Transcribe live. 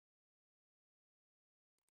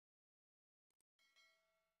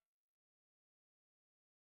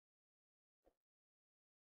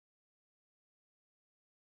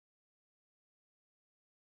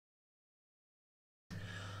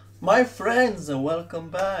My friends, welcome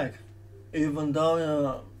back. Even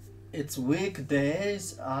though it's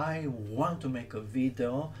weekdays, I want to make a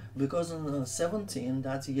video because on the 17th,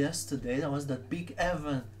 that's yesterday, there was that big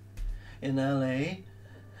event in LA.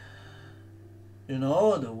 You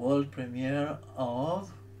know, the world premiere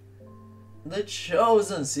of The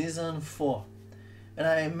Chosen Season 4. And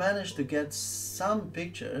I managed to get some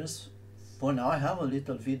pictures. For now, I have a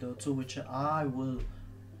little video too, which I will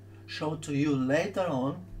show to you later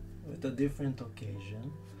on with a different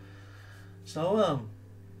occasion. So,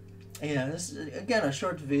 yes, again, a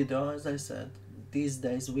short video, as I said. These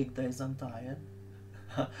days, weekdays, I'm tired.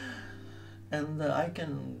 And I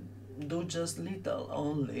can do just little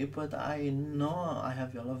only, but I know I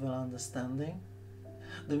have your level understanding.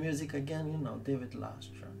 The music again, you know, David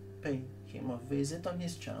Lastra. Pay him a visit on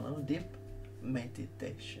his channel, Deep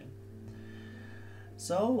Meditation.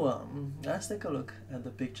 So let's take a look at the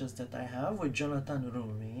pictures that I have with Jonathan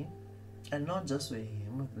Rumi, and not just with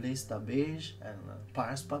him, Lista Beige and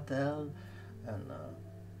Pars Patel and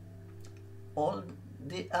all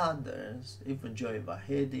the others, even Joy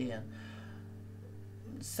Vahedi.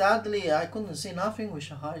 And sadly, I couldn't see nothing with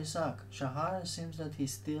Shahar Isaac. Shahar seems that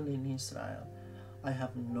he's still in Israel. I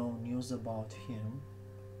have no news about him.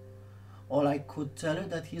 All I could tell you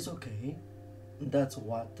that he's okay. That's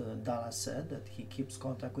what Dallas said, that he keeps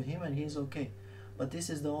contact with him and he's okay. But this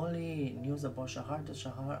is the only news about Shahar that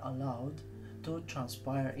Shahar allowed to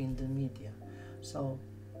transpire in the media. So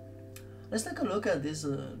let's take a look at these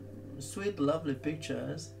sweet, lovely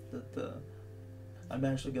pictures that I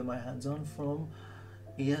managed to get my hands on from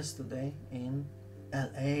yesterday in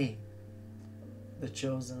LA. The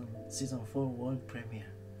Chosen Season 4 World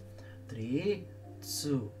Premiere. 3,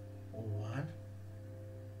 2, 1.